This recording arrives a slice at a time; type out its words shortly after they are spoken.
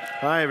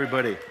Hi,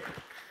 everybody.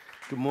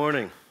 Good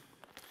morning.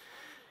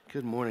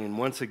 Good morning. And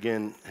once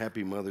again,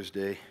 happy Mother's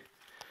Day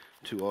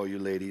to all you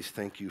ladies.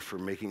 Thank you for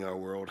making our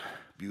world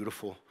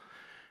beautiful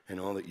and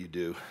all that you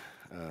do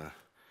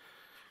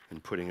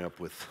and putting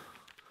up with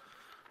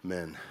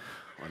men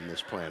on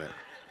this planet.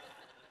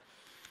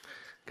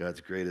 God's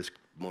greatest,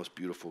 most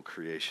beautiful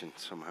creation.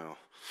 Somehow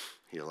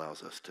he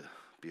allows us to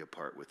be a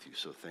part with you.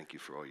 So thank you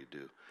for all you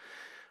do.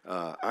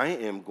 I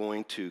am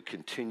going to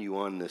continue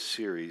on this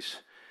series.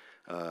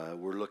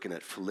 We're looking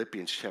at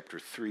Philippians chapter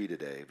 3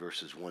 today,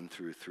 verses 1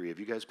 through 3. Have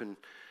you guys been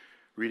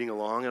reading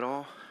along at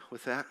all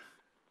with that?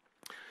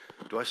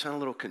 Do I sound a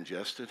little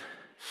congested?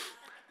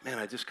 Man,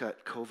 I just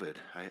got COVID.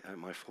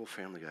 My whole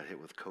family got hit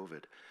with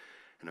COVID.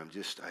 And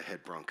I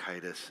had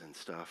bronchitis and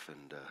stuff,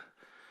 and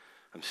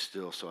I'm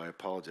still, so I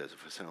apologize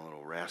if I sound a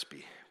little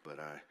raspy. But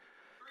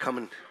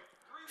coming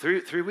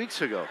 3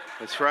 weeks ago,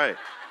 that's right.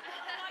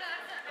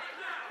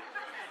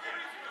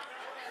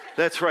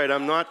 That's right,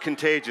 I'm not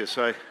contagious.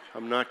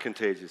 I'm not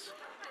contagious,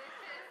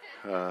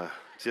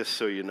 just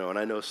so you know. And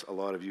I know a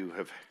lot of you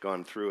have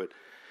gone through it,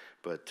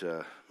 but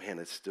man,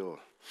 it's still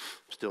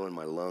in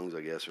my lungs,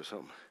 I guess, or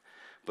something.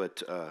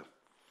 But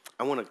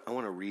I want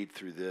to read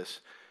through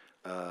this,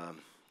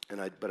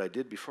 but I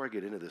did, before I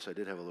get into this, I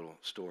did have a little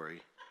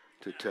story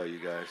to tell you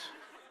guys.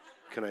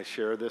 Can I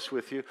share this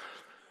with you?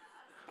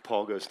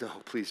 Paul goes, no,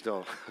 please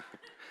don't.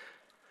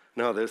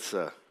 No,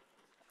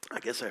 I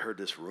guess I heard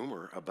this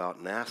rumor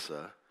about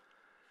NASA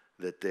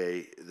that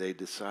they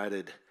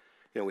decided,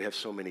 we have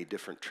so many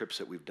different trips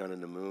that we've done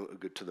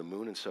to the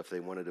moon and stuff.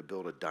 They wanted to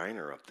build a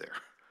diner up there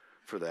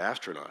for the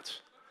astronauts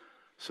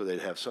so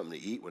they'd have something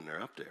to eat when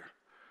they're up there.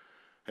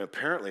 And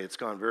apparently it's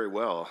gone very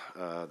well.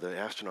 The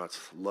astronauts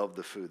love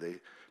the food. They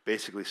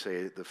basically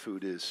say the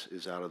food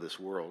is out of this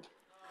world.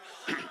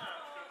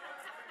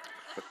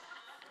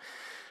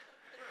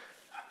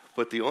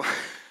 But the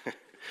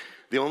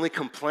only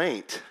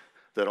complaint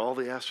that all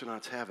the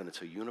astronauts have, and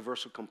it's a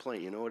universal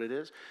complaint, you know what it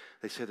is?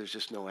 They say there's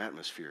just no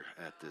atmosphere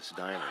at this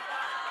diner.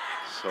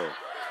 So,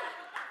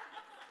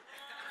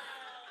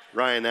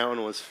 Ryan, that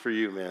one was for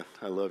you, man.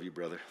 I love you,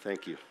 brother.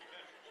 Thank you.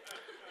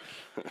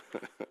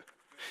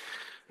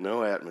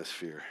 No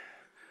atmosphere.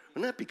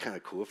 Wouldn't that be kind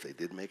of cool if they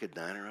did make a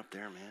diner up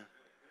there, man?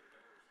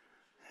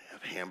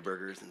 Have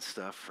hamburgers and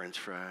stuff, French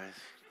fries,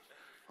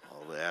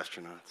 all the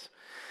astronauts.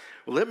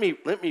 Well, let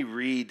me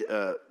read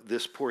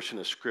this portion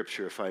of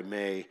Scripture, if I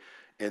may,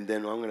 and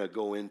then I'm going to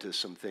go into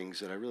some things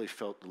that I really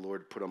felt the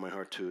Lord put on my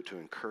heart to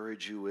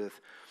encourage you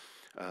with,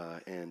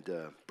 and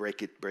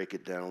break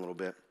it down a little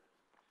bit.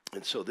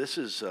 And so this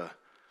is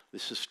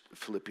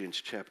Philippians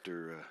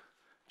chapter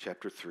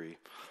 3,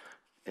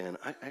 and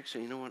I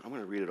actually, you know what? I'm going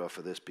to read it off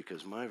of this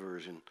because my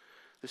version,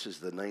 this is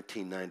the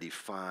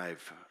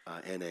 1995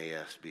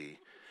 NASB.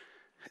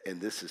 And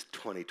this is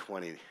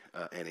 2020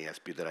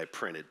 NASB that I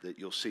printed that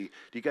you'll see.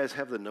 Do you guys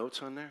have the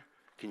notes on there?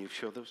 Can you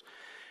show those?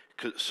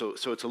 So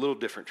it's a little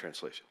different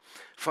translation.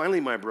 Finally,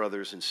 my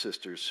brothers and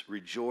sisters,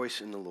 rejoice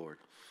in the Lord.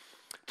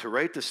 To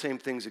write the same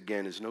things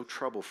again is no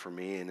trouble for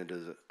me, and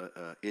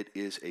it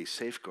is a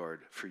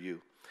safeguard for you.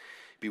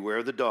 Beware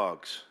of the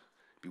dogs.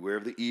 Beware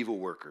of the evil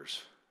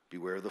workers.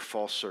 Beware of the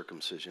false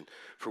circumcision.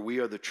 For we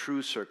are the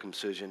true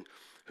circumcision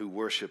who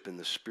worship in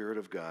the Spirit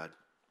of God.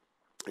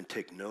 And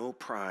take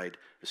pride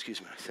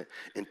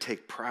in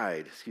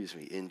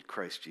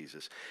Christ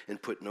Jesus,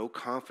 and put no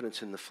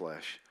confidence in the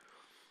flesh,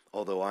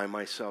 although I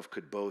myself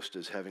could boast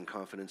as having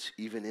confidence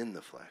even in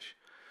the flesh.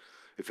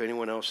 If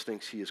anyone else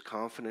thinks he is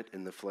confident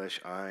in the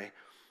flesh, I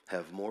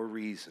have more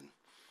reason.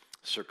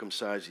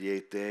 Circumcised the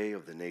 8th day,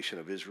 of the nation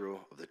of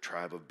Israel, of the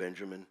tribe of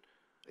Benjamin,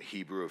 a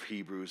Hebrew of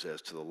Hebrews,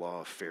 as to the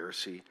law, a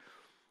Pharisee,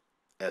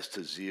 as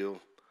to zeal,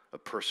 a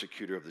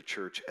persecutor of the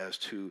church, as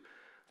to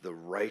the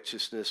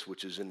righteousness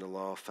which is in the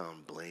law,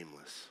 found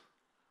blameless.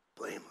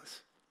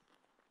 Blameless.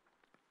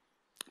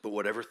 But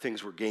whatever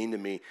things were gained to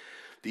me,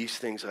 these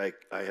things I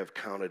have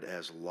counted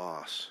as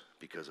loss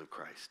because of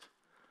Christ.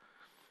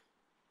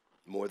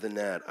 More than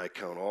that, I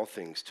count all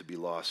things to be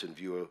loss in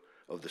view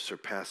of the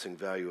surpassing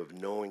value of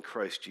knowing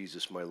Christ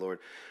Jesus my Lord,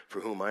 for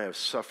whom I have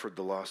suffered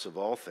the loss of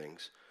all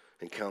things,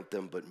 and count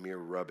them but mere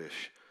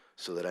rubbish,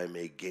 so that I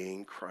may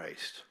gain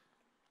Christ,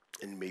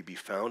 and may be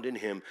found in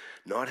him,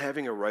 not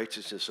having a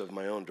righteousness of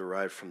my own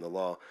derived from the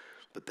law,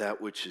 but that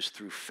which is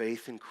through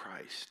faith in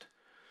Christ,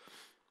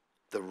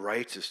 the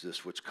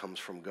righteousness which comes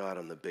from God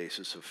on the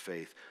basis of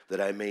faith,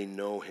 that I may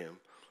know him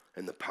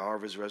and the power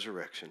of his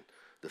resurrection,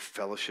 the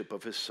fellowship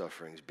of his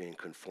sufferings, being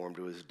conformed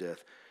to his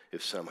death,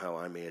 if somehow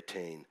I may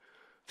attain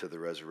to the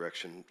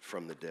resurrection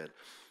from the dead.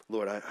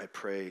 Lord, I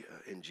pray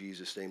in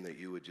Jesus' name that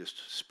you would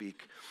just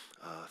speak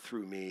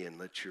through me and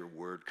let your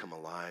word come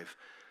alive.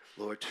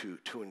 Lord,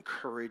 to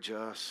encourage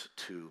us,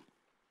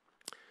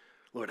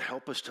 Lord,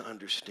 help us to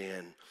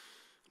understand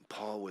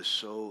Paul was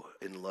so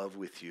in love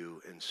with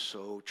you and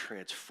so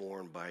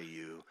transformed by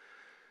you,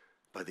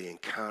 by the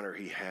encounter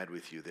he had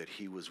with you, that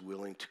he was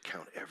willing to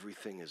count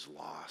everything as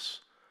loss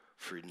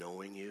for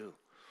knowing you.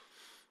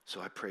 So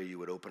I pray you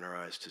would open our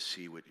eyes to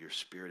see what your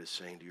Spirit is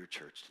saying to your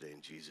church today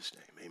in Jesus'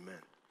 name. Amen.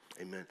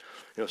 Amen.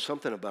 You know,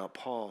 something about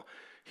Paul,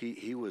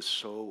 he was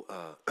so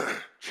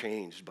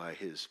changed by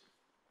his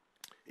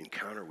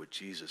encounter with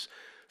Jesus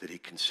that he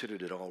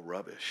considered it all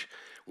rubbish.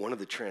 One of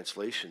the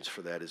translations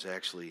for that is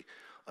actually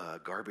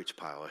garbage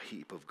pile, a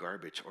heap of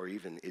garbage, or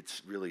even,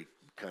 it's really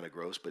kind of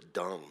gross, but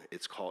dung.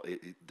 It's called,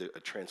 a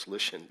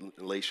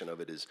translation of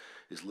it is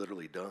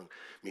literally dung,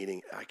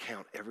 meaning I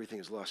count everything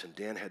as lost. And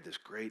Dan had this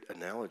great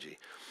analogy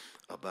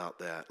about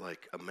that.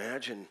 Like,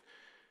 imagine,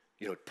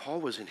 you know,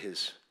 Paul was in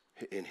his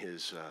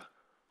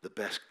the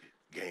best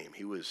game.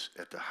 He was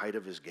at the height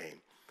of his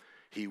game.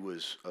 He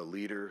was a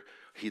leader.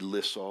 He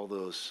lists all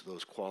those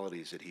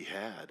qualities that he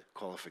had,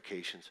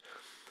 qualifications.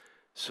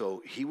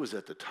 So he was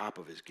at the top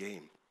of his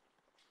game,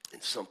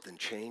 and something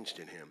changed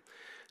in him.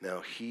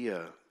 Now,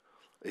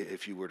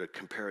 if you were to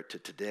compare it to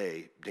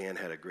today, Dan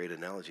had a great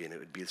analogy, and it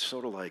would be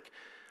sort of like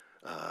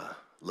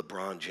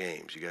LeBron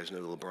James. You guys know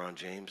who LeBron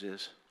James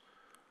is?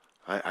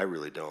 I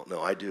really don't.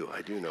 No, I do.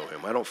 I do know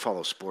him. I don't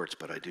follow sports,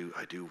 but I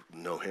do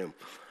know him.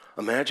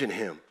 Imagine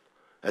him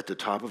at the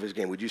top of his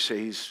game. Would you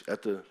say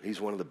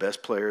he's one of the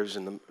best players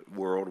in the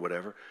world,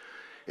 whatever?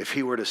 If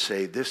he were to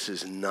say, this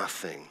is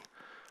nothing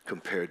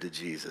compared to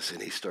Jesus,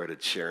 and he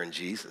started sharing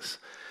Jesus.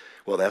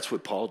 Well, that's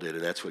what Paul did,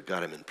 and that's what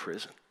got him in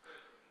prison.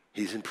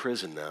 He's in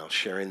prison now,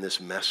 sharing this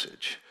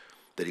message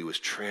that he was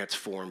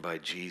transformed by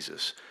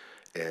Jesus,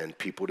 and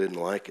people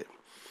didn't like it.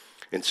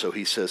 And so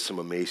he says some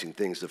amazing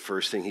things. The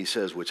first thing he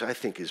says, which I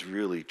think is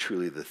really,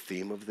 truly the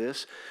theme of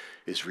this,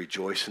 is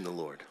rejoice in the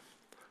Lord.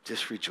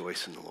 Just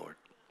rejoice in the Lord.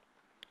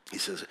 He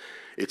says,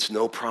 it's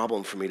no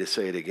problem for me to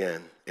say it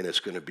again, and it's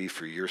going to be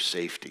for your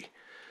safety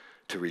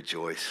to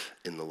rejoice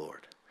in the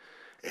Lord.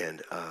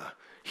 And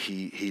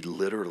he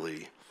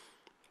literally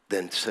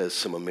then says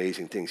some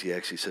amazing things. He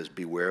actually says,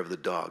 beware of the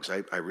dogs.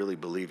 I really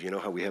believe, you know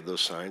how we have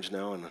those signs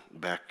now in the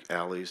back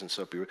alleys and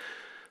stuff?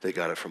 They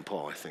got it from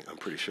Paul, I think. I'm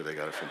pretty sure they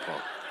got it from Paul.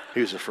 He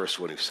was the first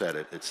one who said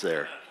it. It's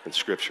there in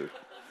Scripture.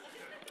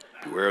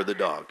 Beware of the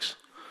dogs.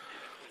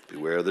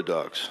 Beware of the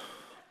dogs.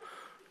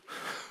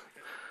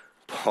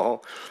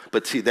 Paul,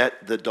 but see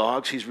that the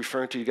dogs he's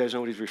referring to, you guys know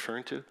what he's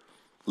referring to?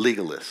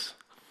 Legalists.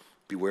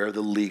 Beware of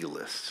the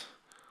legalists.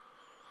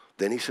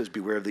 Then he says,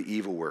 beware of the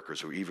evil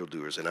workers or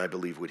evildoers. And I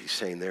believe what he's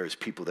saying there is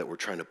people that were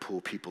trying to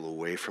pull people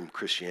away from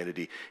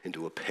Christianity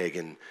into a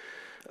pagan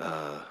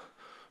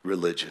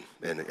religion.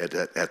 And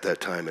at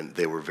that time, and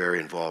they were very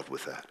involved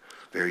with that,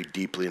 very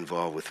deeply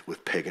involved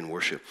with pagan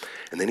worship.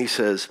 And then he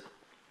says,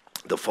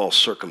 the false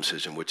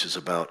circumcision, which is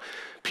about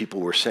people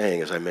were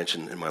saying, as I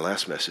mentioned in my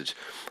last message,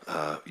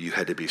 you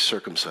had to be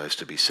circumcised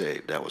to be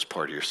saved. That was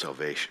part of your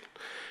salvation.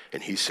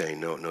 And he's saying,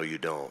 no, you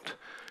don't.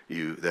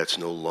 That's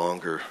no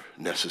longer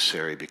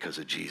necessary because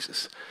of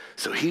Jesus.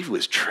 So he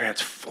was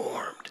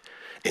transformed.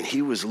 And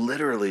he was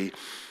literally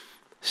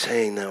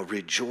saying, now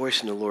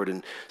rejoice in the Lord.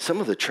 And some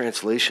of the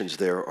translations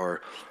there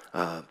are,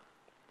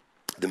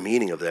 the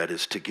meaning of that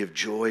is to give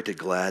joy, to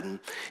gladden.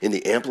 In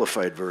the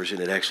Amplified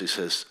Version, it actually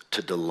says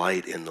to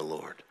delight in the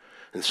Lord.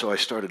 And so I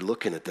started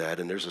looking at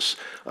that, and there's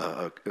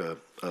a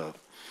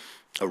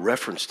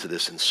reference to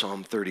this in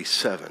Psalm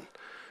 37.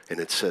 And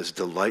it says,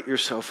 delight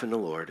yourself in the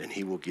Lord, and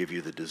he will give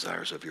you the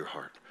desires of your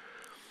heart.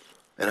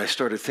 And I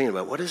started thinking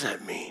about, what does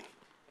that mean,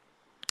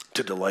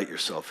 to delight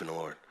yourself in the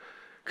Lord?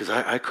 Because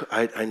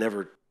I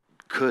never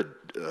could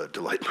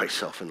delight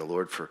myself in the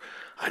Lord, for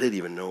I didn't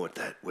even know what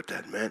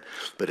that meant.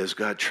 But as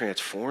God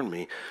transformed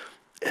me,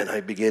 and I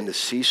began to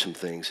see some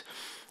things,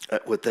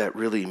 what that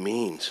really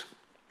means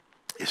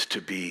is to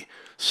be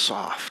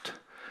soft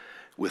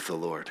with the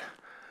Lord.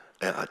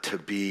 To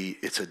be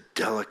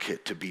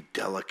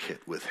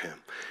delicate with him.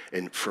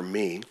 And for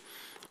me,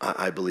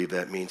 I believe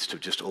that means to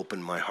just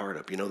open my heart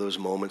up. You know those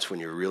moments when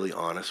you're really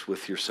honest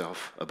with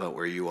yourself about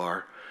where you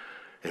are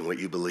and what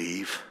you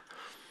believe?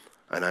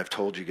 And I've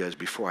told you guys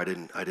before, I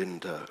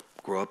didn't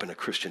grow up in a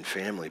Christian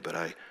family, but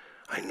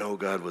I know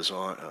God was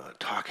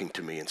talking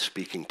to me and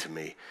speaking to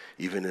me,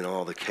 even in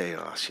all the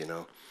chaos, you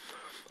know.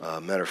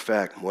 Matter of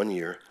fact, one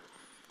year,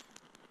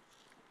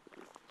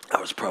 I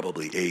was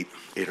probably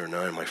eight or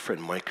nine. My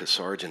friend Mike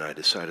Cassarge and I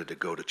decided to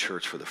go to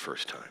church for the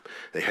first time.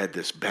 They had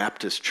this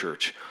Baptist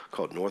church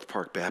called North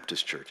Park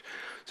Baptist Church.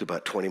 It's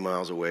about 20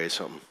 miles away,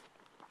 something.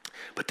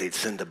 But they'd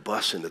send a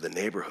bus into the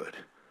neighborhood.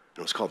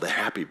 It was called the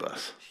Happy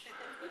Bus.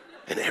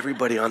 And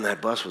everybody on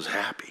that bus was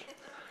happy.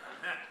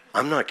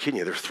 I'm not kidding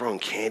you. They're throwing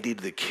candy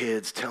to the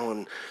kids,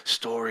 telling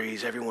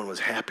stories. Everyone was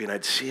happy, and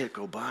I'd see it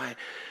go by.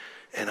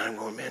 And I'm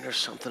going, man, there's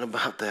something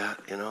about that,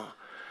 you know.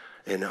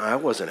 And I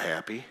wasn't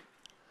happy.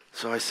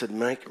 So I said,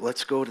 Mike,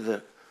 let's go to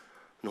the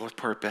North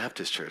Park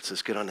Baptist Church.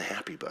 Let's get on the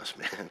Happy Bus,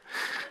 man.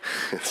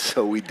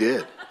 So we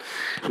did.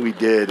 We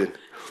did. And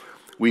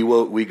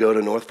we go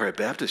to North Park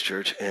Baptist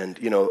Church, and,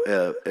 you know,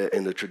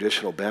 in the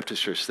traditional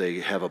Baptist church, they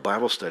have a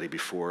Bible study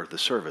before the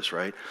service,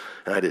 right?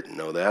 And I didn't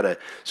know that.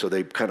 So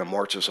they kind of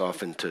march us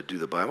off in to do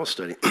the Bible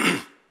study.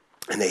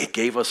 And they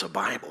gave us a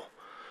Bible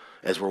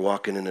as we're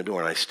walking in the door.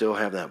 And I still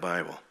have that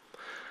Bible.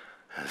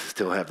 I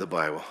still have the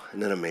Bible.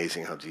 Isn't that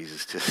amazing how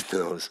Jesus just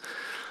knows?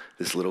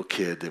 This little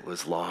kid that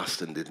was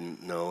lost and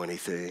didn't know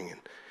anything, and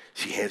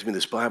she hands me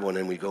this Bible, and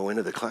then we go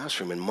into the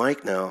classroom. And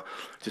Mike now,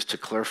 just to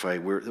clarify,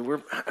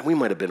 we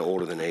might have been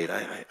older than 8.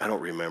 I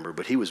don't remember,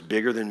 but he was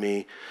bigger than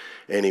me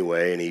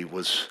anyway, and he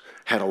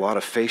had a lot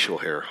of facial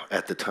hair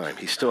at the time.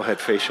 He still had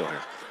facial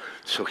hair.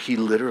 So he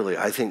literally,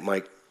 I think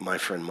my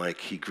friend Mike,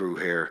 he grew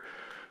hair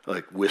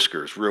like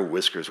whiskers, real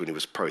whiskers, when he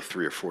was probably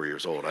 3 or 4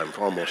 years old. I'm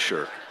almost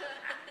sure.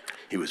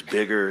 He was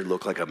bigger,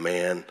 looked like a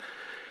man.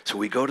 So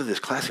we go to this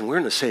class, and we're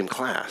in the same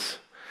class.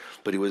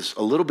 But he was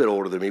a little bit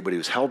older than me, but he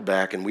was held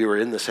back, and we were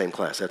in the same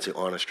class. That's the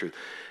honest truth.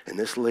 And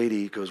this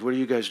lady goes, "What are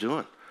you guys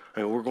doing?"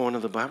 I go, "We're going to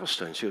the Bible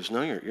study." And she goes,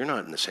 "No, you're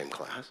not in the same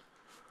class."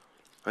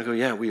 I go,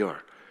 "Yeah, we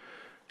are."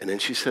 And then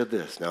she said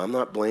this. Now, I'm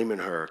not blaming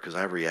her because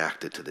I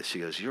reacted to this.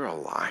 She goes, "You're a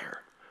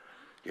liar.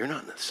 You're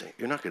not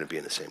going to be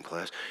in the same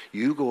class.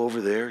 You go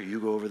over there, you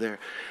go over there."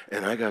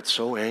 And I got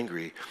so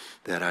angry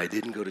that I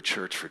didn't go to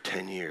church for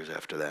 10 years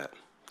after that.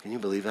 Can you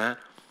believe that?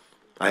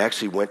 I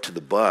actually went to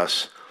the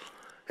bus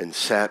and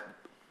sat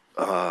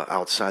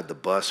outside the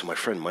bus, and my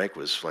friend Mike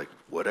was like,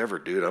 "Whatever,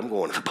 dude, I'm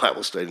going to the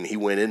Bible study." And he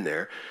went in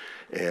there,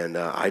 and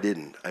I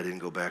didn't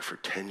go back for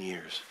 10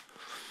 years.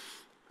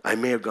 I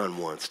may have gone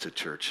once to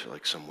church,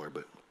 like somewhere,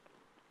 but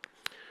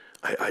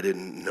I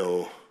didn't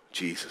know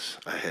Jesus.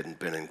 I hadn't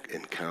been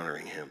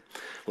encountering him.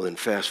 Well, then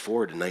fast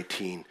forward to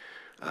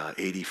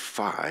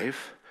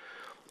 1985,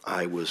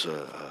 I was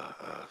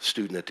a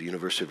student at the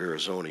University of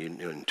Arizona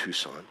in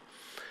Tucson,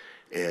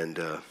 and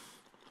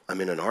I'm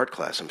in an art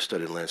class. I'm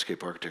studying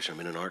landscape architecture. I'm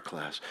in an art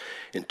class.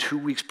 And 2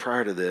 weeks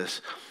prior to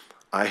this,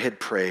 I had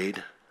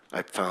prayed.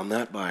 I found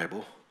that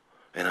Bible,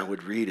 and I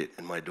would read it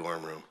in my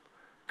dorm room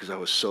because I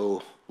was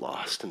so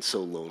lost and so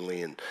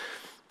lonely and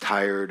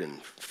tired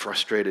and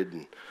frustrated.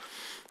 And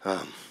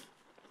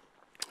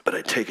but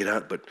I'd take it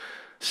out. But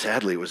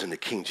sadly, it was in the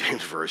King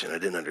James Version. I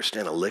didn't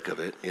understand a lick of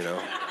it, and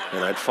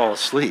I'd fall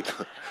asleep.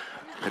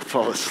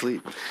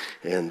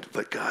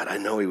 But God, I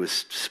know he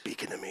was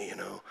speaking to me,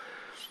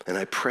 And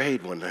I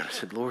prayed one night. I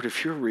said, "Lord,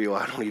 if you're real,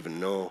 I don't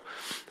even know.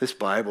 This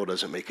Bible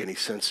doesn't make any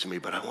sense to me,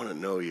 but I want to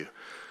know you."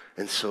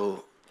 And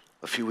so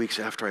a few weeks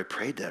after I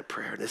prayed that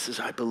prayer,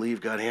 I believe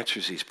God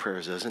answers these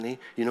prayers, doesn't he?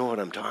 You know what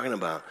I'm talking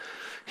about.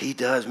 He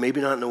does,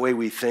 maybe not in the way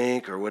we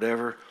think or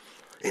whatever,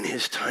 and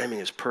his timing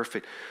is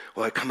perfect.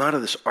 Well, I come out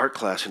of this art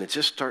class, and it's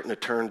just starting to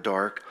turn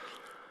dark,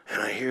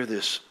 and I hear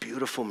this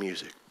beautiful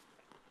music,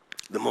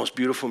 the most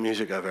beautiful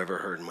music I've ever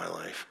heard in my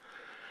life.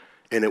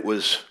 And it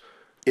was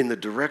in the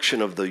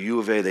direction of the U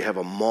of A. They have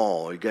a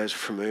mall. You guys are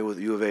familiar with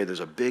U of A? There's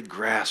a big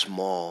grass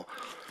mall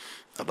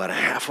about a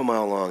half a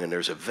mile long, and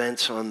there's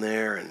events on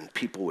there, and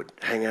people would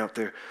hang out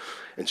there.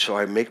 And so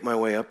I make my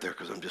way up there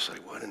because I'm just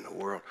like, what in the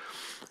world?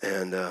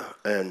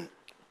 And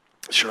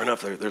sure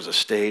enough, there's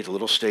a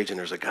little stage, and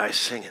there's a guy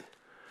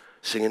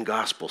singing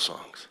gospel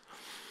songs.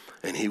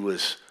 And it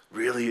was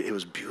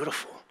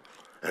beautiful.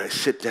 And I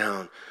sit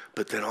down,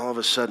 but then all of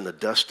a sudden the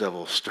dust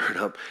devil stirred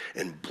up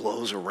and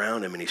blows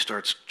around him, and he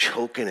starts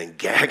choking and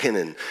gagging,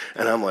 and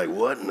I'm like,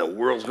 what in the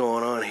world's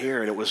going on here?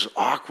 And it was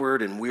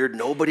awkward and weird.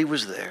 Nobody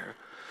was there.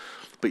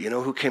 But you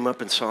know who came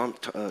up and saw him,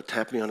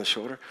 tapped me on the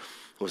shoulder?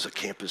 It was a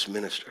campus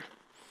minister.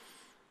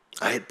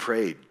 I had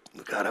prayed,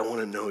 "God, I want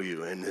to know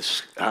you." And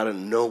this, out of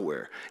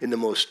nowhere, in the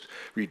most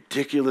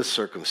ridiculous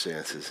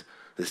circumstances,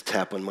 this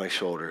tap on my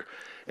shoulder,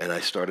 and I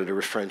started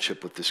a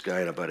friendship with this guy,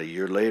 and about a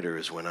year later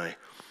is when I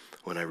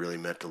really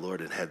met the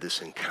Lord and had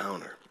this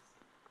encounter.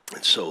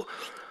 And so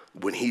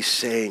when he's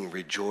saying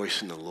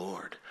rejoice in the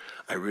Lord,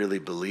 I really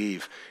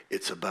believe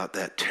it's about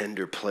that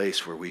tender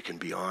place where we can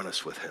be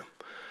honest with him.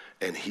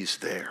 And he's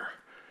there,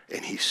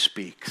 and he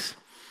speaks,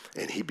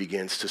 and he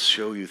begins to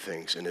show you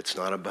things. And it's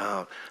not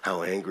about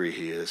how angry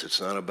he is.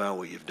 It's not about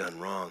what you've done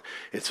wrong.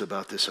 It's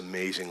about this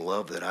amazing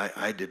love that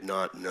I did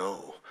not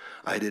know.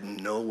 I didn't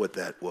know what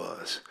that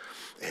was.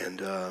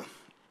 And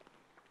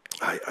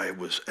I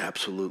was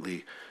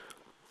absolutely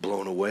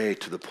blown away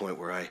to the point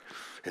where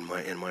in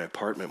my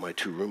apartment, my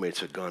 2 roommates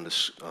had gone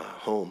to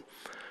home,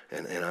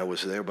 and I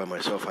was there by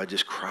myself. I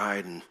just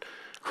cried and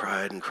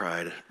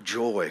cried,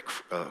 joy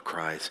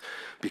cries,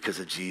 because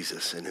of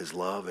Jesus and his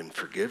love and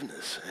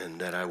forgiveness, and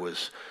that I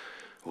was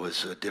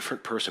a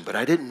different person. But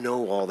I didn't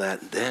know all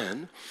that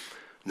then.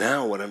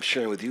 Now what I'm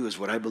sharing with you is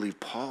what I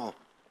believe Paul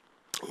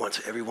wants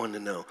everyone to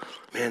know.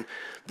 Man,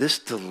 this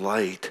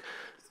delight,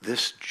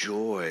 this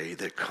joy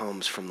that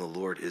comes from the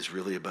Lord is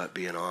really about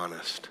being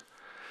honest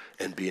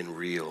and being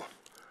real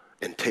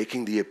and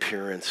taking the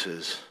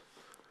appearances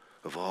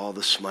of all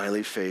the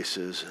smiley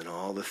faces and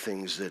all the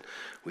things that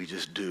we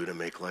just do to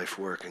make life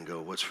work and go,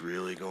 what's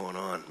really going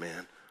on,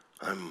 man?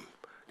 I'm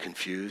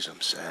confused, I'm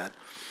sad.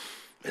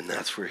 And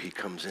that's where he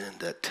comes in,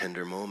 that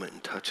tender moment,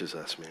 and touches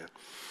us, man.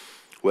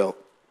 Well,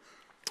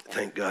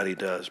 thank God he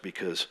does,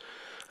 because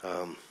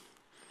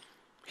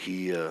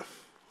he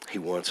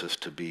wants us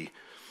to be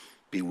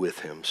with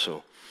him.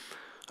 So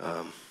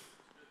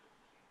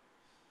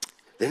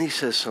then he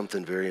says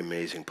something very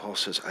amazing. Paul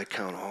says, "I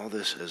count all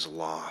this as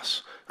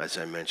loss," as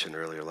I mentioned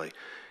earlier. Like,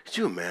 could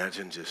you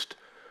imagine just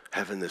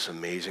having this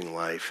amazing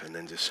life and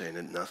then just saying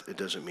it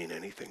doesn't mean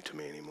anything to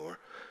me anymore?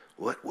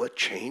 What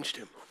changed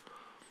him?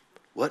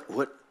 What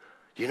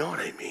You know what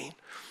I mean?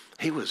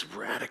 He was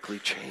radically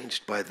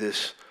changed by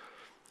this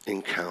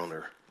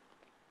encounter.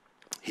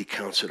 He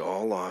counts it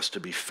all loss to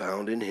be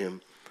found in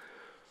him,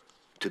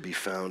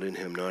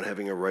 not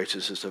having a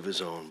righteousness of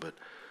his own,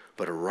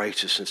 but a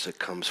righteousness that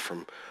comes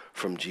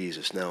from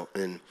Jesus. Now,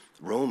 in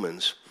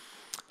Romans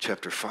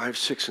chapter 5,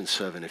 6, and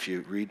 7, if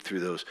you read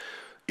through those,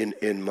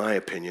 in my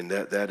opinion,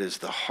 that is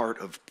the heart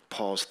of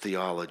Paul's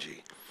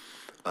theology.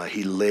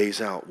 He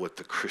lays out what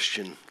the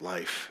Christian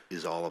life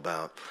is all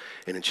about.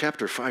 And in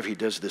chapter 5, he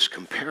does this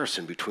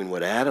comparison between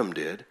what Adam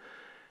did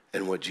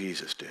and what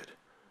Jesus did.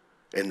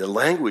 And the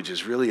language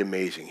is really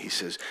amazing. He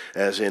says,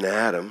 as in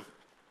Adam,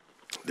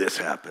 this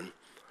happened,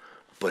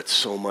 but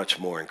so much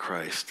more in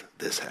Christ,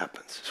 this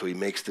happens. So he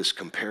makes this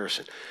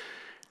comparison.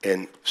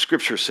 And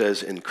Scripture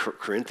says in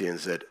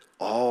Corinthians that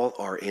all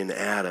are in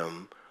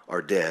Adam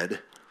are dead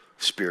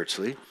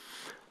spiritually,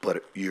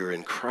 but you're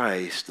in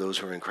Christ, those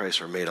who are in Christ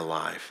are made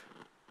alive,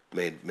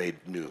 made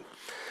new.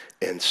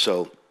 And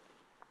so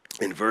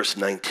in verse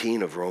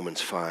 19 of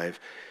Romans 5,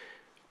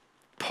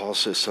 Paul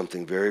says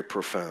something very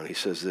profound. He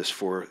says this,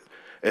 for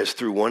as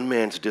through one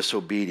man's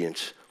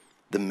disobedience,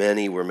 the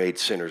many were made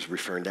sinners,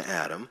 referring to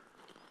Adam,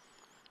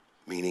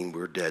 meaning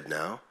we're dead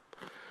now,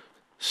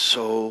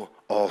 so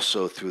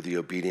also through the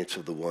obedience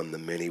of the one, the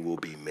many will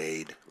be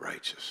made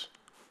righteous.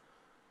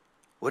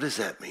 What does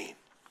that mean,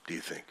 do you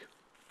think?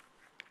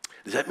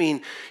 Does that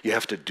mean you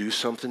have to do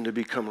something to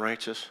become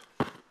righteous?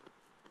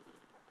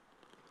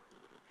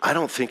 I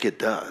don't think it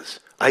does.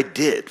 I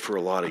did for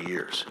a lot of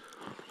years.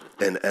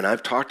 And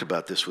I've talked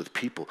about this with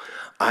people.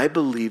 I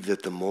believe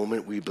that the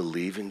moment we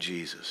believe in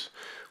Jesus,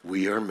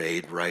 we are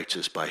made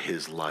righteous by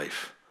his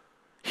life.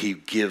 He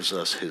gives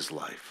us his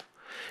life.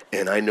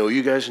 And I know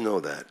you guys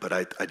know that, but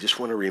I just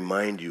want to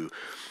remind you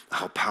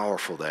how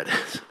powerful that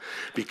is.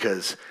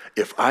 Because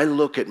if I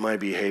look at my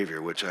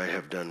behavior, which I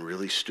have done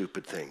really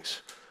stupid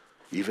things,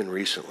 even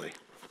recently,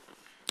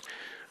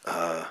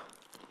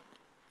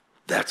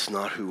 that's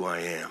not who I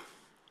am.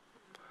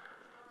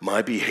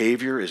 My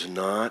behavior is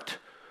not,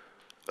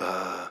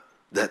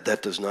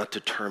 that does not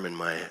determine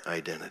my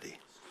identity.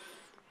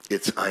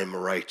 It's I'm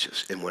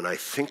righteous. And when I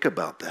think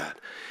about that,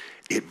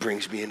 it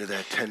brings me into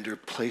that tender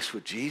place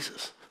with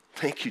Jesus.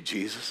 Thank you,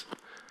 Jesus.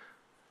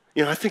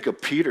 You know, I think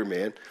of Peter,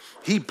 man.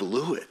 He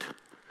blew it.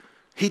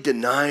 He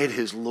denied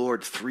his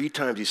Lord 3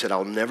 times. He said,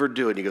 I'll never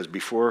do it. And he goes,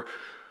 before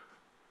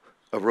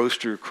a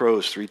rooster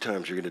crows 3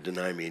 times, you're going to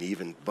deny me. And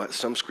even, but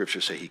some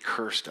scriptures say he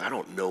cursed. I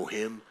don't know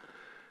him.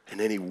 And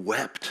then he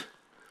wept.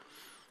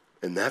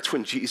 And that's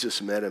when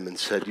Jesus met him and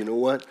said, you know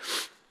what?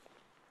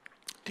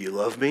 Do you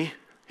love me?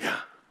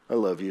 Yeah, I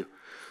love you.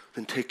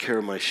 Then take care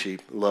of my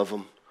sheep. Love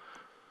them.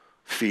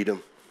 Feed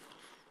them.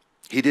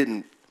 He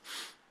didn't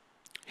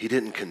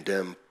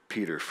condemn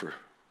Peter for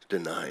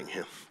denying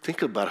him.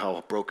 Think about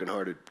how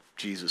brokenhearted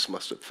Jesus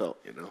must have felt,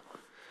 you know.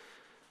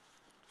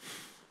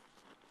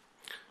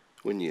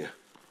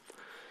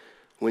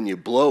 When you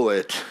blow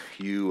it,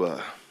 you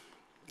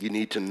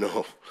need to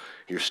know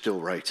you're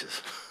still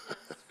righteous.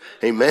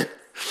 Amen?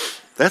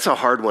 That's a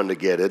hard one to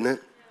get, isn't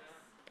it?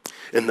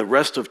 In the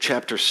rest of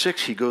chapter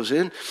 6, he goes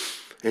in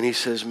and he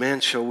says, man,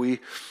 shall we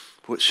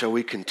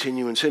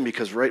continue in sin?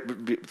 Because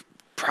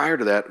prior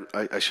to that,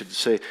 I should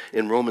say,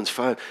 in Romans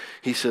 5,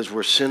 he says,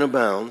 where sin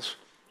abounds,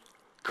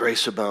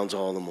 grace abounds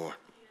all the more.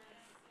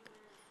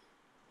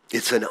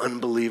 It's an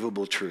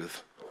unbelievable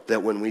truth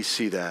that when we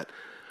see that,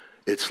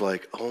 it's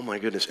like, oh my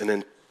goodness. And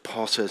then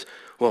Paul says,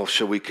 well,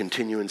 shall we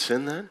continue in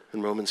sin then,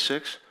 in Romans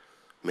 6?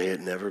 May it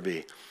never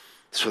be.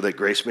 So that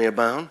grace may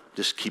abound,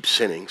 just keep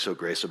sinning so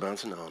grace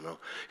abounds. No,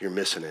 you're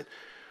missing it.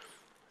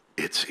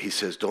 He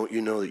says, don't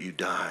you know that you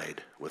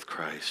died with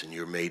Christ and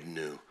you're made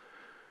new?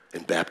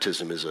 And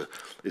baptism is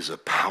a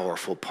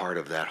powerful part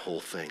of that whole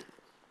thing.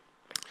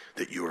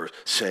 That you are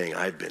saying,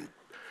 I've been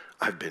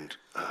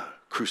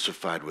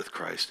crucified with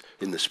Christ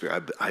in the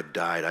Spirit. I've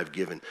died.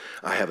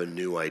 I have a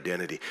new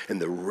identity.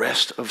 And the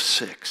rest of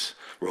 6,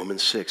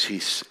 Romans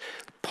 6,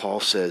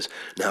 Paul says,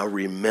 now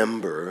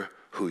remember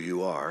who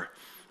you are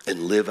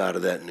and live out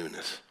of that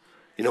newness.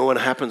 You know what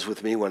happens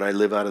with me when I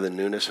live out of the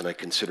newness and I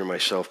consider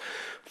myself,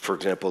 for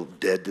example,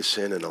 dead to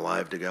sin and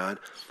alive to God?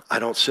 I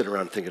don't sit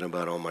around thinking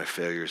about all my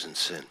failures and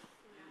sin.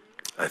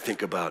 I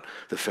think about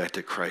the fact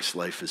that Christ's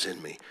life is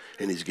in me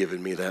and he's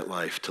given me that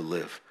life to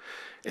live.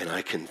 And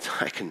I can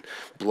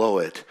blow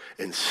it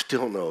and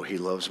still know he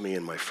loves me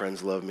and my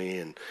friends love me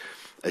and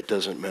it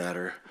doesn't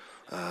matter.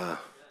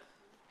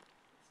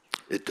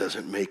 It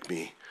doesn't make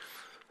me,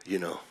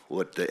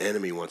 what the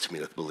enemy wants me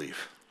to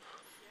believe.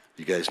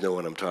 You guys know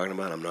what I'm talking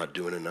about? I'm not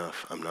doing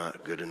enough. I'm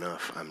not good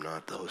enough. I'm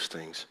not those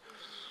things.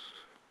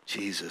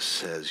 Jesus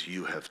says,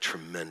 you have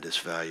tremendous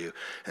value,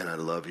 and I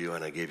love you,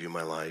 and I gave you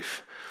my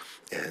life,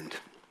 and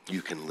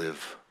you can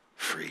live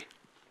free.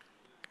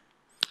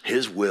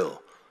 His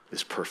will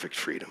is perfect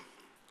freedom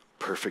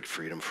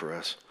for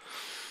us.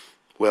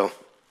 Well,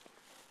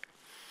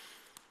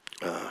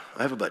 I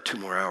have about 2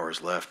 more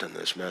hours left in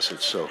this message,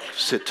 so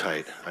sit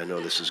tight. I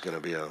know this is going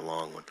to be a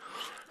long one.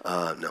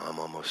 No, I'm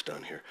almost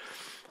done here.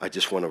 I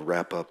just want to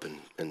wrap up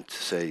and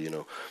say,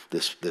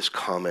 this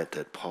comment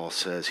that Paul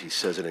says, he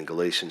says it in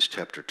Galatians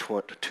chapter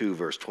 2,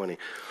 verse 20.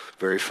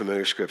 Very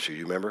familiar scripture.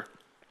 You remember?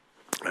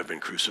 I've been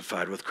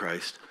crucified with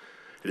Christ.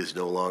 It is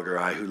no longer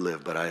I who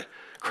live, but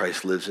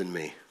Christ lives in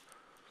me.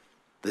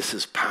 This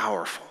is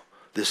powerful.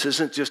 This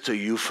isn't just a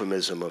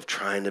euphemism of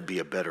trying to be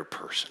a better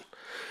person.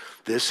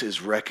 This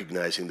is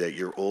recognizing that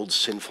your old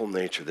sinful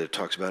nature that it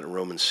talks about in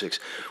Romans 6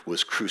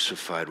 was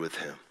crucified with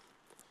him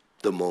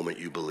the moment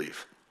you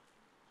believe.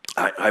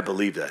 I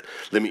believe that.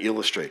 Let me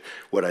illustrate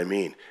what I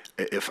mean.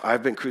 If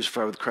I've been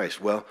crucified with Christ,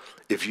 well,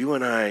 if you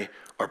and I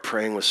are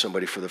praying with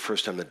somebody for the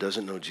first time that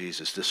doesn't know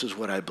Jesus, this is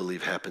what I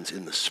believe happens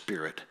in the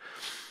Spirit.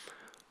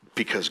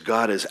 Because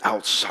God is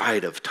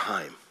outside of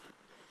time.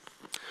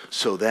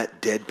 So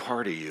that dead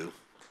part of you,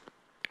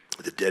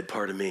 the dead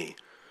part of me,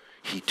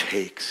 he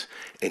takes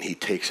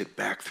it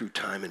back through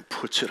time and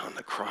puts it on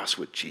the cross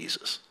with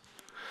Jesus.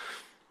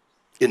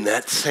 In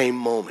that same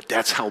moment,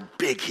 that's how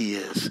big he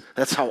is.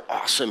 That's how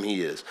awesome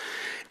he is.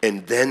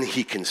 And then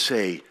he can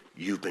say,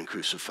 you've been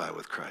crucified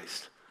with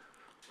Christ.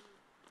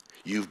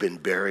 You've been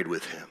buried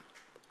with him.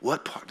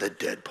 What part? The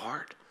dead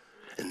part.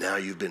 And now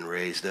you've been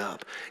raised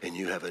up and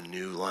you have a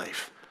new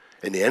life.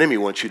 And the enemy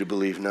wants you to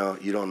believe, no,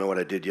 you don't know what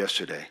I did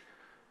yesterday.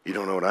 You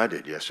don't know what I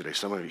did yesterday.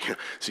 Some of you,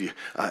 see,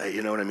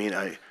 you know what I mean?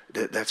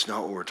 That's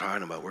not what we're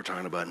talking about. We're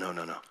talking about,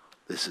 no.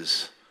 This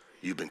is,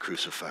 you've been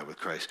crucified with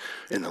Christ.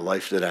 And the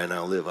life that I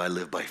now live, I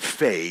live by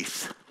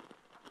faith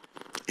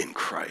in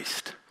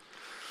Christ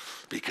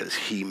because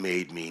he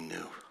made me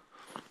new.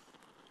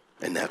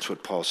 And that's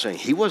what Paul's saying.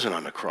 He wasn't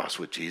on the cross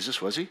with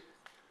Jesus, was he?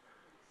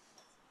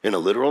 In a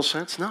literal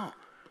sense? No.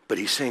 But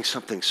he's saying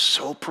something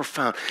so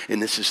profound,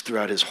 and this is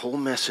throughout his whole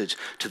message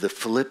to the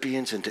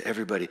Philippians and to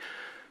everybody.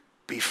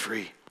 Be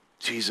free.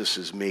 Jesus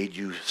has made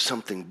you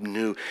something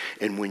new.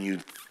 And when you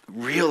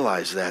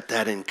realize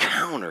that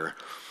encounter,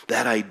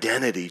 that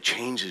identity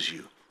changes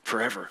you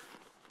forever.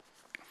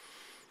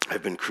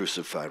 I've been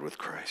crucified with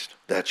Christ.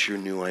 That's your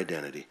new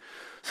identity.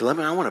 So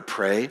I want to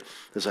pray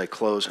as I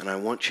close, and I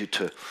want you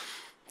to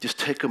just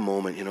take a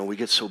moment. We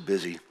get so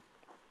busy,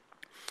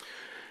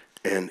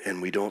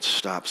 and we don't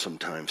stop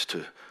sometimes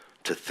to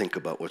think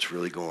about what's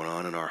really going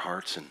on in our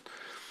hearts. And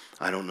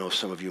I don't know,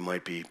 some of you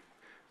might be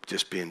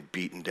just being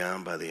beaten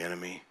down by the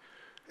enemy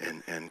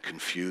and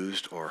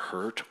confused or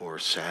hurt or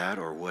sad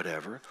or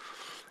whatever.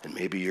 And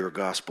maybe your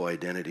gospel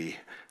identity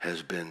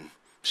has been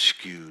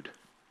skewed.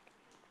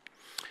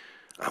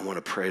 I want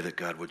to pray that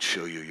God would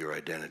show you your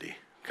identity.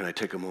 Can I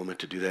take a moment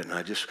to do that? And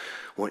I just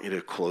want you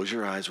to close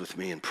your eyes with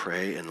me and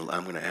pray, and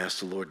I'm going to ask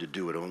the Lord to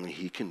do what only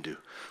he can do.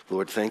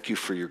 Lord, thank you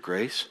for your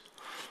grace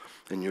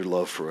and your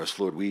love for us.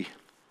 Lord,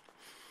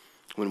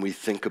 when we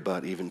think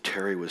about, even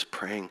Terry was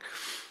praying,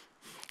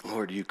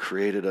 Lord, you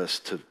created us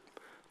to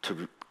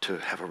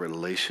have a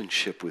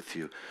relationship with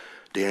you.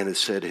 Dan has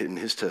said in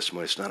his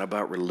testimony, it's not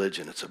about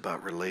religion, it's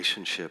about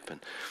relationship.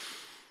 And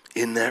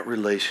in that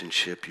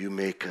relationship, you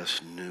make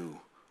us new.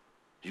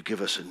 You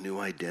give us a new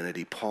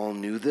identity. Paul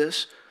knew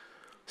this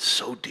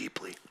so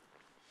deeply.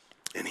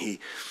 And he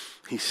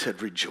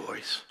said,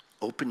 rejoice.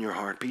 Open your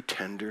heart. Be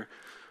tender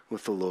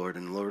with the Lord.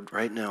 And Lord,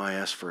 right now I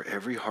ask for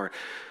every heart,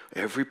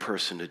 every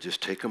person to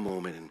just take a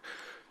moment and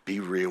be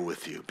real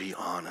with you. Be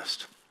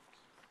honest.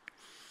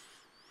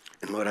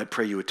 And Lord, I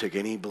pray you would take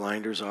any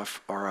blinders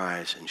off our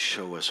eyes and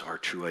show us our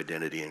true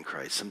identity in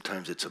Christ.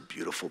 Sometimes it's a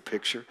beautiful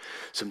picture.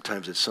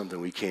 Sometimes it's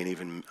something we can't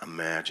even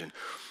imagine.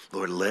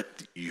 Lord, let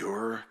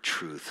your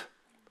truth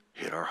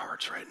hit our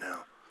hearts right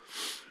now.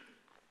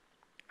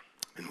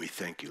 And we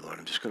thank you, Lord.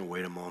 I'm just going to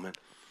wait a moment.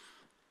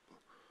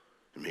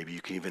 And maybe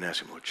you can even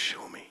ask him, Lord,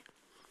 show me.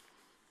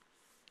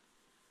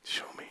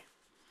 Show me.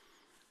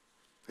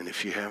 And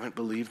if you haven't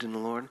believed in the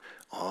Lord,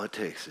 all it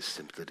takes is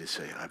simply to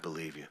say, I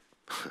believe you.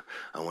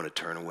 I want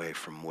to turn away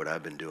from what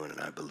I've been doing, and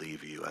I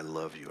believe you. I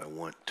love you. I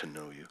want to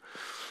know you.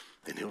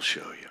 And he'll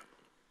show you.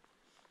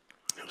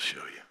 He'll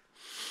show you.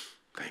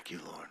 Thank you,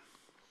 Lord.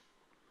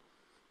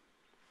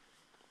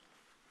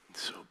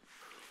 It's so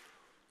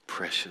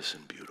precious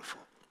and beautiful.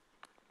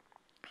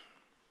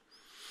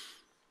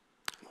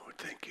 Lord,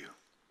 thank you.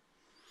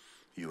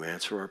 You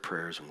answer our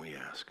prayers when we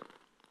ask.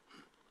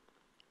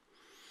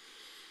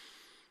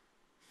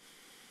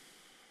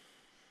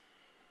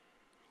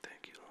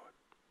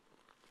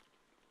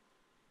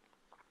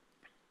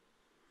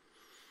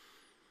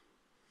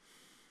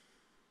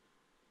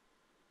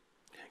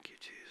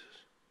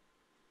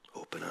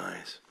 Open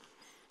eyes.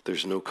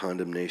 There's no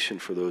condemnation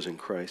for those in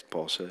Christ,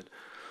 Paul said,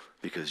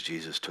 because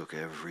Jesus took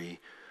every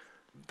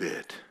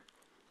bit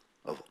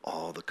of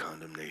all the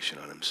condemnation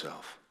on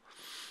himself.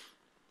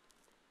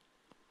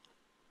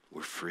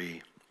 We're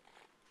free.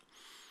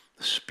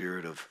 The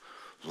spirit of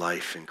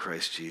life in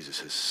Christ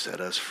Jesus has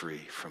set us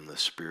free from the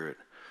spirit,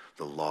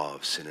 the law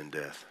of sin and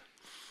death.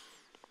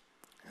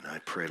 And I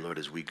pray, Lord,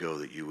 as we go,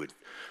 that you would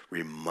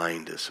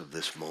remind us of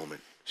this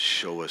moment.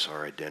 Show us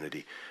our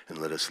identity and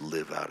let us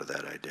live out of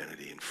that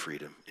identity in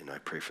freedom. And I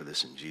pray for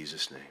this in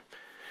Jesus' name.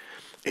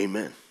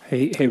 Amen.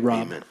 Hey,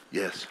 Rob. Amen.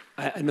 Yes.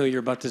 I know you're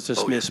about to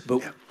dismiss,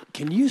 but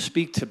can you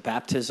speak to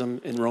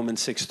baptism in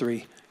Romans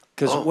 6:3?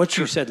 Because what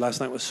you said last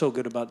night was so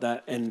good about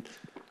that. And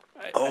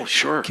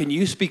sure. Can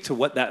you speak to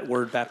what that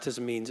word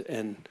baptism means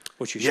and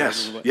what you shared?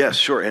 Yes,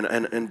 sure.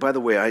 And by the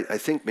way, I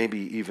think maybe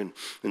even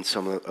in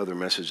some of the other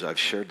messages I've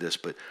shared this,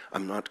 but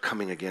I'm not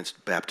coming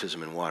against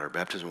baptism in water.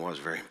 Baptism in water is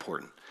very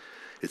important.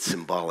 It's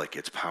symbolic.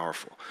 It's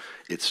powerful.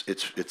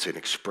 It's an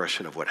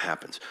expression of what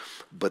happens.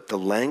 But the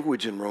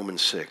language in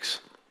Romans 6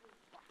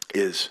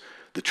 is,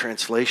 the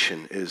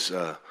translation is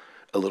a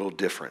little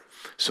different.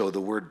 So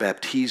the word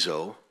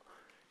baptizo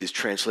is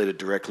translated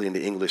directly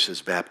into English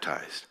as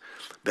baptized.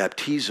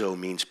 Baptizo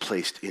means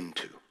placed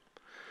into.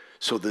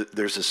 So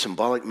there's a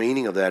symbolic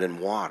meaning of that in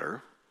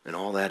water, and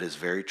all that is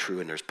very true,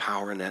 and there's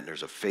power in that, and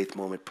there's a faith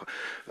moment.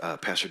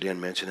 Pastor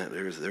Dan mentioned that.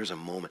 There's a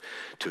moment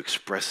to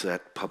express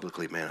that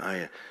publicly.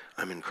 Man,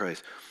 I'm in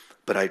Christ.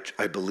 But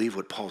I believe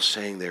what Paul's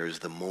saying there is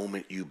the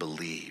moment you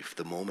believe,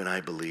 the moment I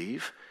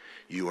believe,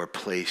 you are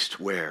placed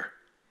where?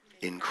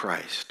 In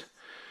Christ.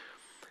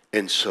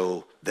 And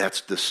so that's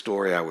the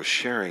story I was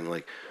sharing.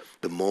 Like,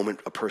 the moment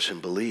a person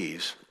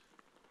believes,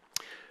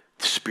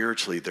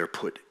 spiritually they're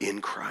put in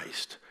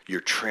Christ.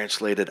 You're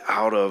translated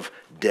out of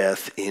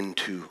death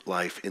into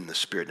life in the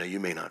Spirit. Now,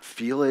 you may not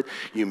feel it.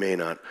 You may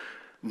not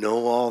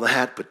know all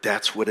that, but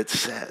that's what it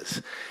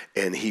says.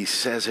 And he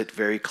says it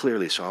very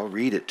clearly, so I'll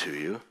read it to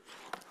you.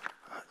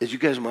 Is you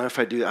guys mind if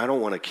I do? I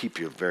don't want to keep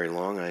you very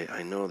long.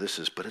 I know this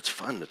is, but it's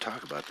fun to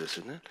talk about this,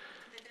 isn't it?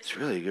 It's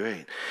really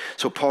great.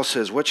 So Paul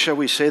says, what shall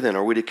we say then?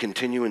 Are we to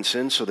continue in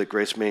sin so that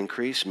grace may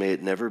increase? May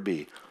it never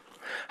be.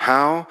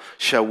 How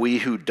shall we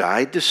who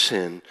died to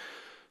sin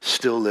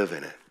still live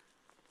in it?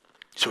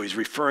 So he's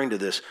referring to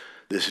this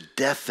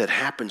death that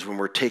happens when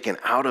we're taken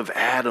out of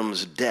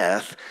Adam's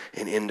death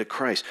and into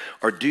Christ.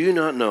 Or do you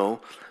not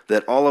know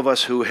that all of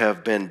us who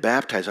have been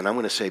baptized, and I'm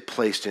going to say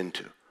placed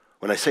into.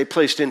 When I say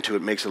placed into,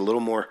 it makes it a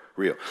little more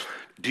real.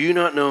 Do you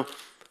not know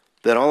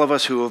that all of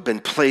us who have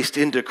been placed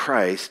into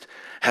Christ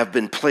have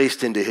been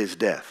placed into his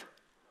death?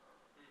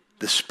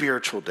 The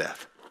spiritual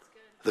death.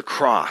 The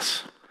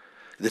cross.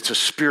 It's a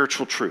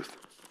spiritual truth.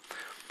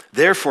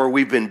 Therefore,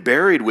 we've been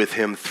buried with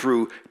him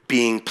through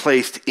being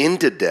placed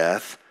into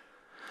death,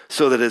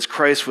 so that as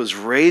Christ was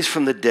raised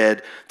from the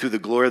dead through the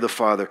glory of the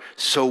Father,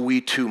 so we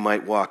too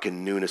might walk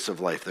in newness of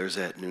life. There's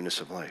that newness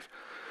of life.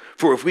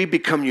 For if we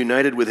become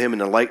united with him in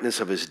the likeness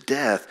of his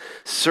death,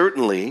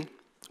 certainly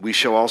we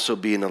shall also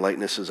be in the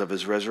likenesses of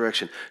his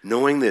resurrection.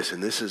 Knowing this,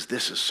 and this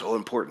is so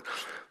important,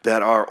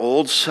 that our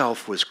old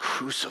self was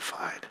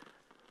crucified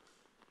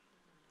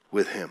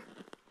with him.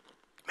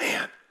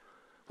 Man,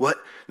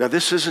 what? Now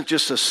this isn't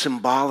just a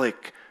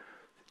symbolic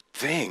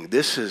thing.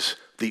 This is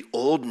the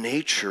old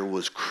nature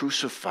was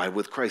crucified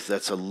with Christ.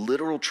 That's a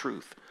literal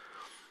truth.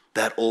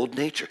 That old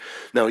nature.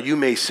 Now you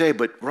may say,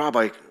 but Rob,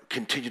 I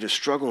continue to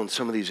struggle in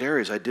some of these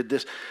areas. I did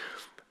this.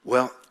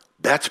 Well,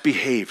 that's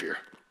behavior.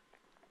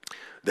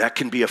 That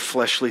can be a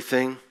fleshly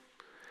thing.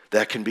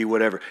 That can be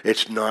whatever.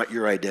 It's not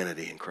your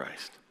identity in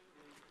Christ.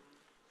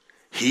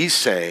 He's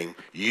saying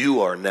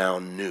you are now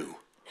new.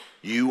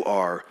 You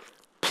are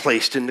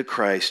placed into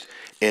Christ,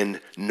 and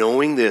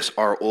knowing this,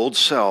 our old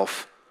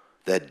self,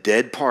 that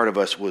dead part of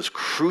us, was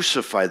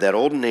crucified, that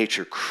old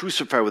nature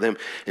crucified with him,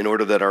 in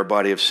order that our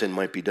body of sin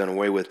might be done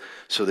away with,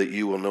 so that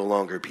you will no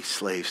longer be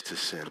slaves to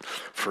sin.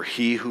 For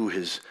he who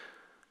has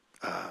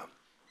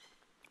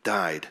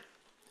died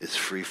is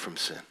free from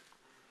sin.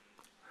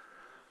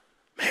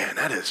 Man,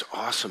 that is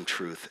awesome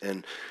truth.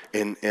 And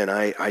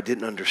I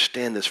didn't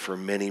understand this for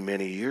many,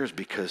 many years,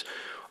 because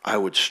I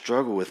would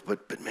struggle with,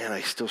 but man, I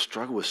still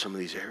struggle with some of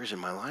these areas in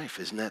my life.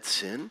 Isn't that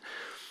sin?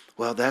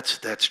 Well, that's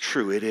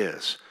true. It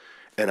is.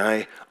 And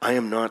I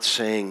am not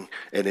saying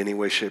in any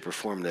way, shape, or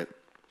form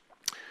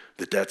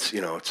that's,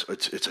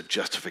 it's a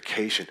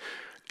justification.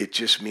 It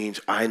just means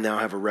I now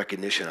have a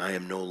recognition I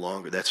am no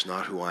longer, that's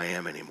not who I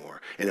am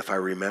anymore. And if I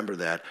remember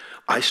that,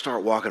 I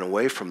start walking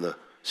away from the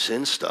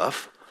sin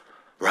stuff,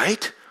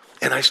 right?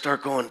 And I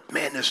start going,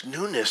 man, this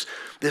newness,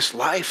 this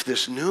life,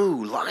 this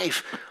new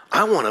life,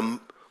 I want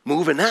to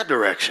move in that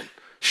direction.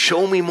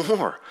 Show me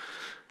more.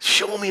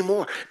 Show me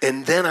more.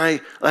 And then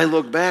I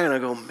look back and I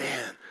go,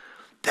 man,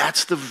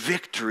 that's the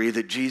victory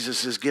that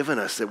Jesus has given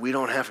us, that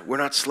we're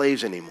not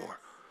slaves anymore.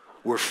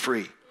 We're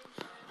free.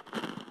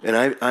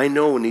 And I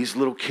know when these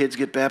little kids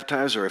get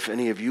baptized, or if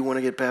any of you want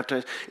to get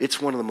baptized,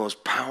 it's one of the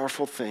most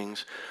powerful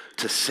things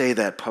to say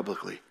that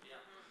publicly.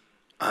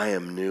 I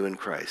am new in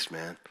Christ,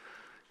 man.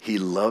 He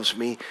loves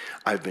me.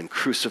 I've been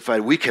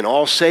crucified. We can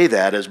all say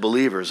that as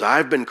believers.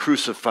 I've been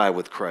crucified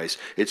with Christ.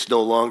 It's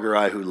no longer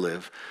I who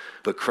live,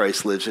 but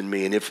Christ lives in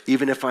me. And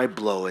even if I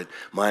blow it,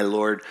 my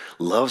Lord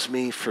loves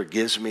me,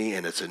 forgives me,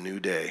 and it's a new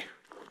day.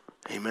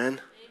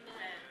 Amen? Amen.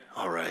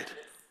 All right.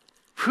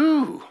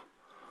 Whew.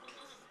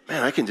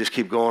 Man, I can just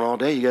keep going all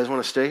day. You guys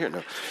want to stay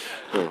here?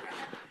 No.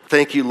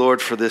 Thank you,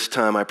 Lord, for this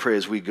time. I pray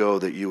as we go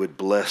that you would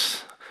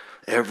bless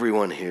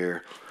everyone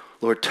here.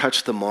 Lord,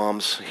 touch the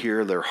moms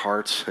here, their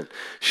hearts, and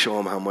show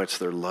them how much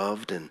they're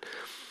loved, and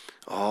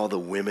all the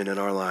women in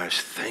our lives.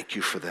 Thank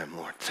you for them,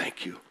 Lord.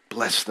 Thank you.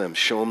 Bless them.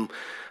 Show them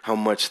how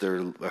much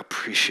they're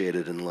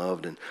appreciated and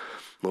loved. And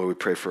Lord, we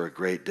pray for a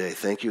great day.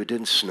 Thank you. It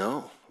didn't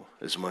snow.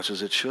 as much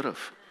as it should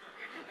have.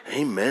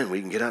 Amen.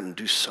 We can get out and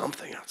do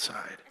something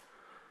outside.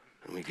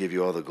 And we give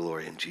you all the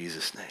glory in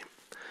Jesus' name.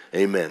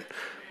 Amen.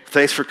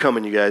 Thanks for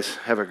coming, you guys.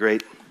 Have a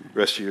great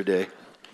rest of your day.